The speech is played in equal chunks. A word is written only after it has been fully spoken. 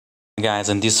Guys,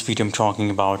 in this video I'm talking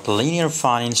about linear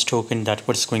finance token, that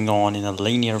what's going on in a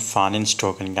linear finance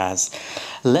token. Guys,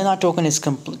 Lina token is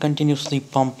continuously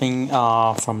pumping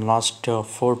from last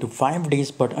 4 to 5 days,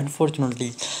 but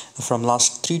unfortunately from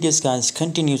last 3 days, guys,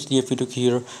 continuously, if you look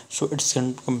here, so it's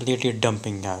completely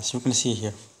dumping. Guys, you can see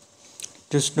here,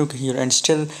 just look here, and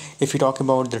still if you talk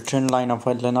about the trend line of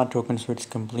a Lina token, so it's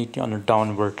completely on a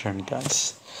downward trend.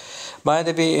 Guys, by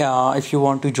the way, if you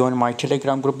want to join my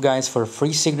Telegram group, guys, for a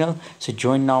free signal, so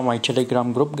join now my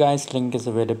Telegram group, guys. Link is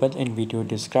available in video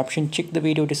description. Check the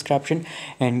video description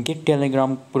and get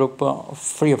Telegram group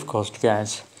free of cost,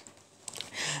 guys.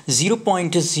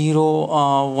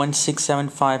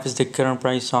 0.01675 is the current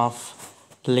price of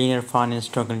linear finance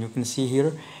token. You can see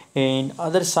here, and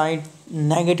other side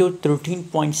negative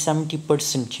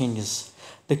 13.70% changes.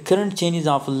 The current changes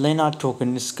of Lina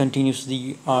token is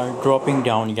continuously dropping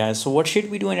down, guys. So what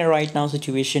should we do in a right now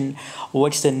situation?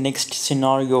 What's the next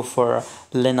scenario for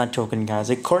Lina token, guys?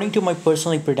 According to my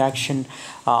personal prediction,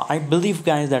 I believe,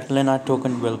 guys, that Lina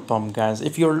token will pump, guys.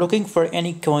 If you're looking for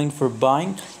any coin for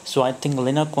buying, so I think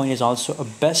Lina coin is also a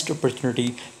best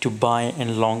opportunity to buy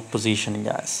in long position,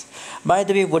 guys. By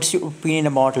the way, what's your opinion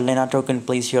about Lina token?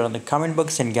 Please share in the comment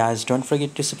box, and guys, don't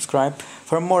forget to subscribe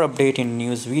for more update and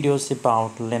news videos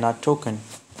about Lina token.